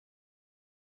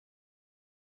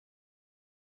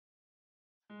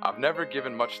I've never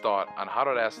given much thought on how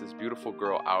to ask this beautiful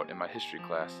girl out in my history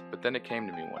class, but then it came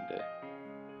to me one day.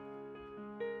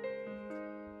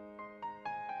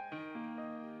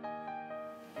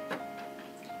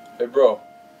 Hey bro, I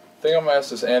think I'm gonna ask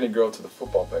this Annie girl to the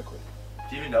football banquet.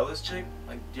 Do you even know this chick?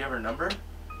 Like, do you have her number?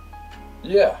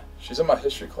 Yeah, she's in my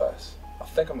history class. I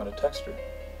think I'm gonna text her.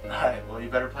 Alright, well you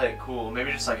better play it cool.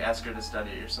 Maybe just like ask her to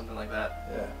study or something like that.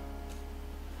 Yeah.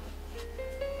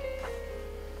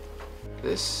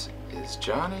 This is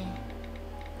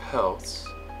Swider-Peltz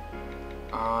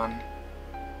on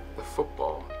the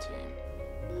football team.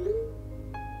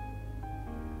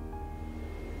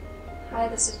 Hi,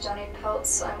 this is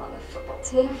Swider-Peltz. I'm on the football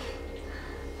team.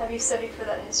 Have you studied for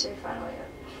that history final yet?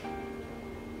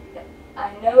 Yep.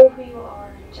 I know who you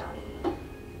are, Johnny.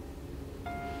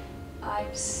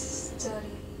 I've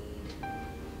studied a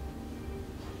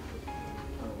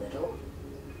little.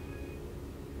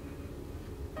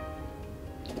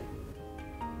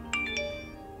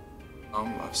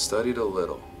 I've studied a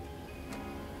little.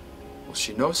 Well,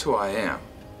 she knows who I am,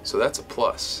 so that's a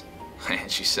plus. And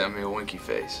she sent me a winky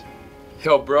face.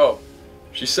 Yo, bro,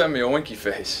 she sent me a winky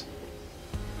face.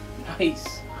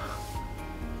 Nice.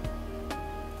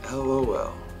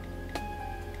 LOL.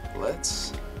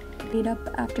 Let's Meet up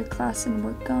after class and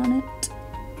work on it.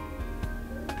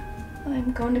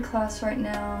 I'm going to class right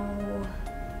now.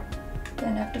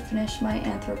 Then I have to finish my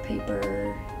anthro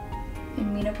paper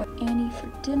and meet up with Annie for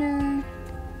dinner.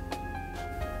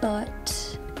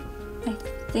 But I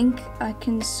think I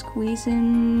can squeeze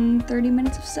in 30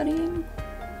 minutes of studying.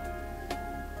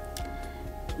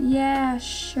 Yeah,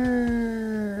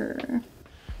 sure.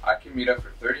 I can meet up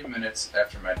for 30 minutes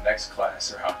after my next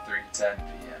class around 3:10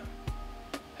 p.m.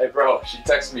 Hey bro, she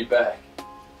texted me back.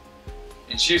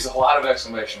 And she used a lot of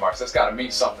exclamation marks. That's gotta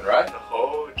mean something, right?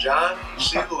 Oh, John,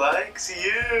 she likes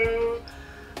you.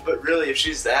 But really, if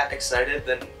she's that excited,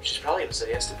 then she's probably gonna say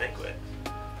yes to banquet.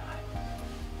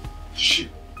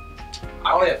 Shoot.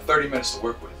 I only have 30 minutes to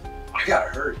work with. I gotta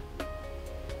hurry.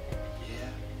 Yeah,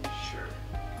 sure.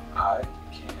 I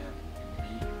can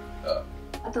meet up.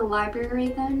 At the library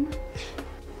then?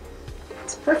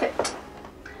 It's perfect.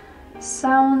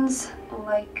 Sounds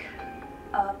like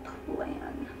a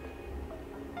plan.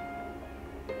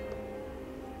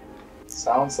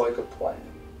 Sounds like a plan.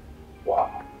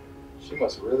 Wow. She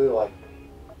must really like me.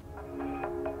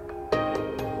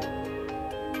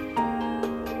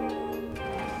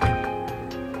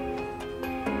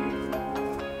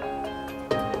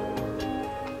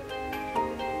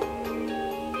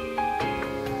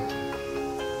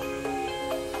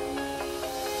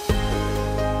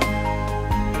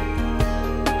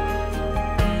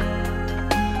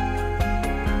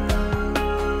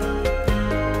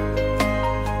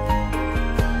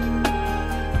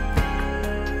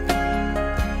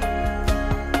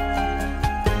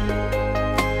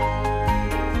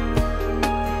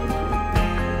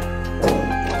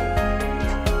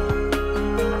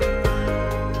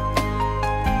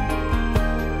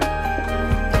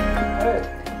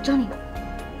 Johnny.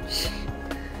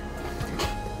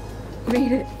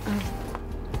 Read it.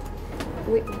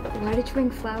 Wait, why did you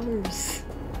bring flowers?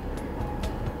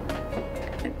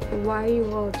 Why are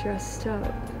you all dressed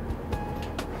up?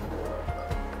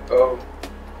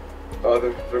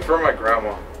 They're for my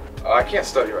grandma. I can't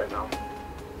study right now.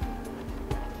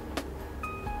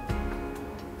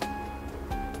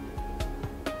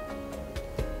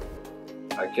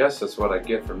 I guess that's what I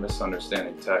get for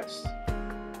misunderstanding text.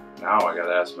 Now I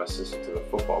gotta ask my sister to the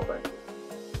football banquet.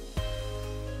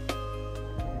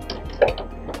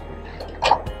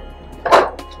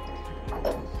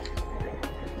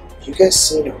 You guys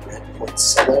seen a red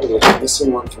poinsettia? We're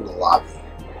missing one from the lobby.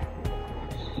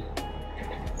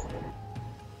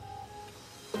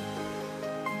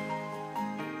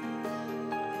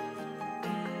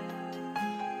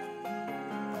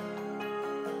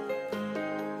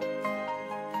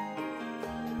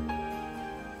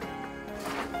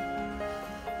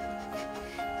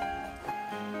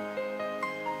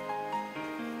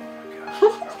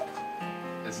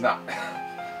 It's not.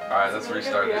 Alright, let's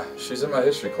restart it. She's in my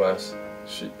history class.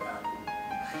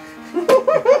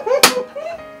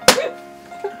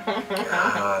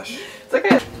 Gosh. It's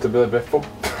okay. To be like football.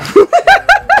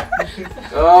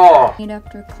 Oh! Meet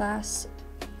after class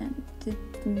and did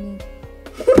me.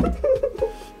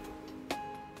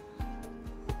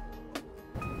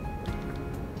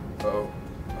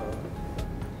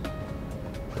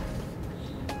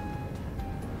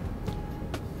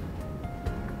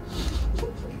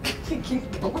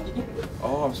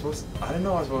 Oh, I didn't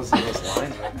know I was supposed to do those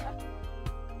lines right now.